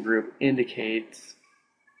purchasing group indicates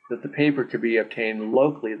that the paper could be obtained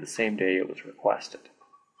locally the same day it was requested.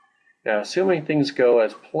 Now, assuming things go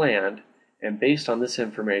as planned and based on this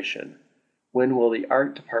information, when will the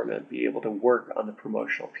art department be able to work on the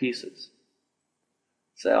promotional pieces?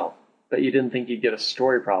 So, bet you didn't think you'd get a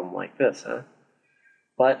story problem like this, huh?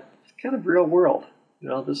 But it's kind of real world.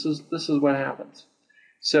 This is what happens.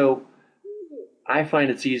 So I find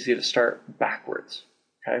it's easy to start backwards.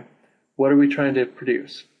 Okay, what are we trying to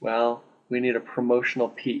produce? Well, we need a promotional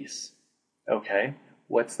piece. Okay,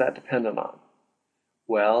 what's that dependent on?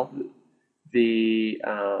 Well, the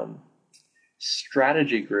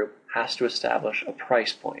strategy group has to establish a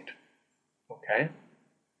price point. Okay,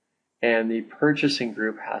 and the purchasing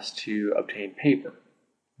group has to obtain paper.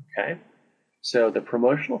 Okay, so the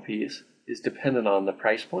promotional piece is dependent on the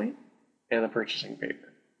price point and the purchasing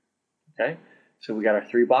paper. Okay, so we got our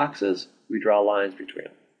 3 boxes, we draw lines between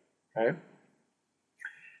them. Okay,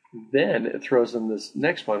 then it throws in this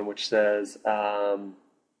next one, which says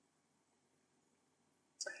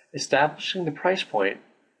establishing the price point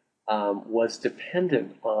was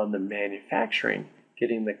dependent on the manufacturing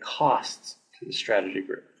getting the costs to the strategy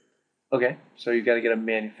group. Okay, so you've got to get a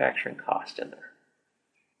manufacturing cost in there.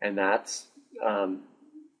 And that's,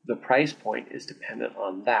 the price point is dependent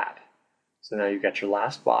on that. So now you've got your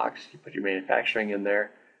last box, you put your manufacturing in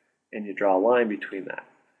there, and you draw a line between that.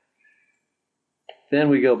 Then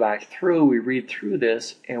we go back through, we read through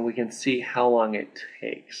this, and we can see how long it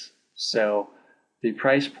takes. So the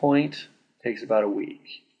price point takes about a week.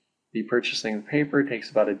 The purchasing of paper takes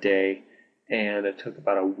about a day, and it took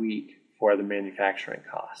about a week for the manufacturing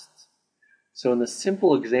costs. So in the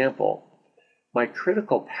simple example, my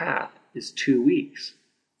critical path is 2 weeks.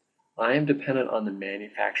 I am dependent on the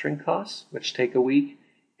manufacturing costs, which take a week,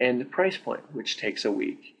 and the price point, which takes a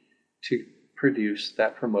week to produce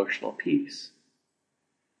that promotional piece.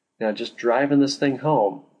 Now, just driving this thing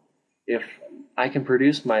home, if I can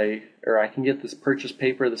I can get this purchase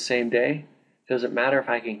paper the same day, does it matter if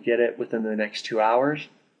I can get it within the next 2 hours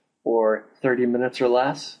or 30 minutes or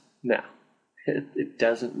less? No, it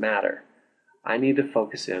doesn't matter. I need to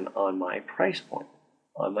focus in on my price point,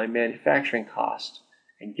 on my manufacturing costs,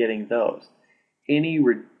 and getting those. Any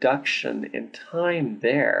reduction in time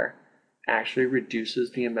there actually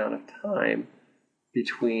reduces the amount of time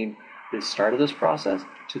between the start of this process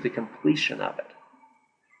to the completion of it.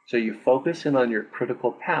 So you focus in on your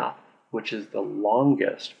critical path, which is the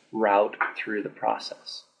longest route through the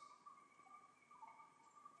process.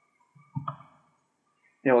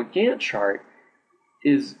 Now, a Gantt chart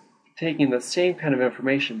is taking the same kind of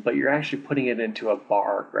information, but you're actually putting it into a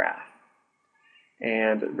bar graph.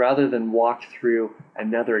 And rather than walk through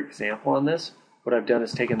another example on this, what I've done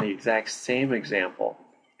is taken the exact same example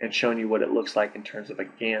and shown you what it looks like in terms of a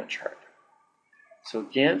Gantt chart. So a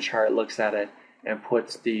Gantt chart looks at it and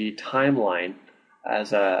puts the timeline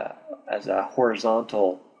as a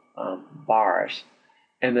horizontal bars,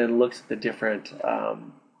 and then looks at the different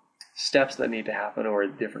steps that need to happen or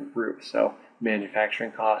different groups. So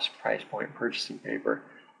manufacturing costs, price point, purchasing paper,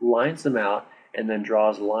 lines them out, and then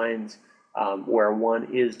draws lines where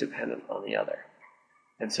one is dependent on the other.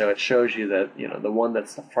 And so it shows you that, the one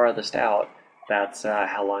that's the farthest out, that's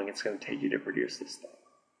how long it's going to take you to produce this thing.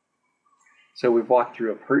 So we've walked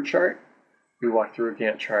through a PERT chart, we walked through a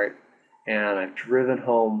Gantt chart, and I've driven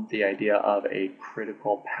home the idea of a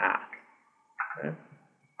critical path. Okay?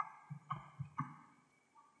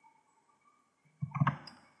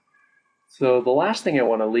 So the last thing I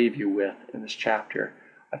want to leave you with in this chapter,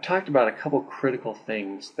 I've talked about a couple critical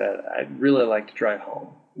things that I'd really like to drive home.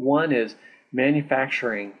 One is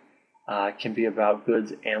manufacturing can be about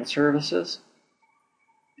goods and services.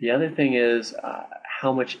 The other thing is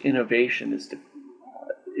how much innovation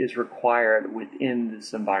is required within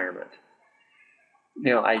this environment.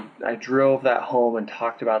 I drove that home and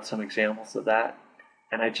talked about some examples of that,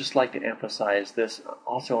 and I'd just like to emphasize this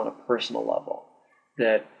also on a personal level,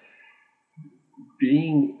 that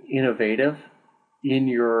being innovative in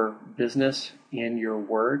your business, in your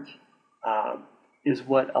work, is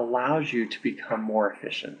what allows you to become more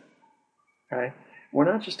efficient. Okay? We're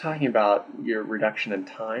not just talking about your reduction in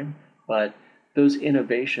time, but those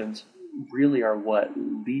innovations really are what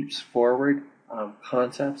leaps forward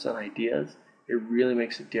concepts and ideas. It really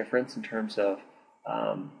makes a difference in terms of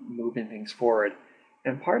moving things forward.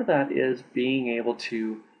 And part of that is being able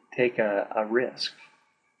to take a risk.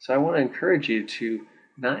 So I want to encourage you to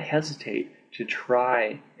not hesitate to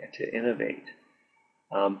try to innovate,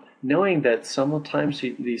 knowing that sometimes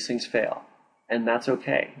these things fail, and that's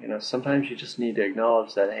okay. Sometimes you just need to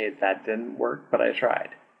acknowledge that, hey, that didn't work, but I tried.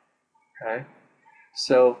 Okay,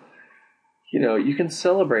 so you can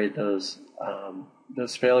celebrate those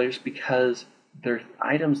failures because they're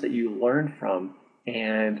items that you learn from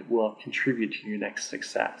and will contribute to your next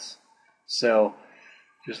success. So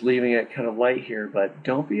just leaving it kind of light here, but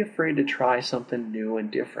don't be afraid to try something new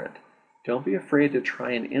and different. Don't be afraid to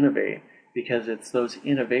try and innovate, because it's those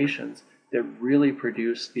innovations that really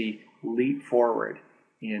produce the leap forward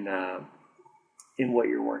in what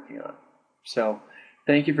you're working on. So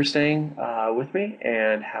thank you for staying with me,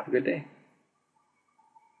 and have a good day.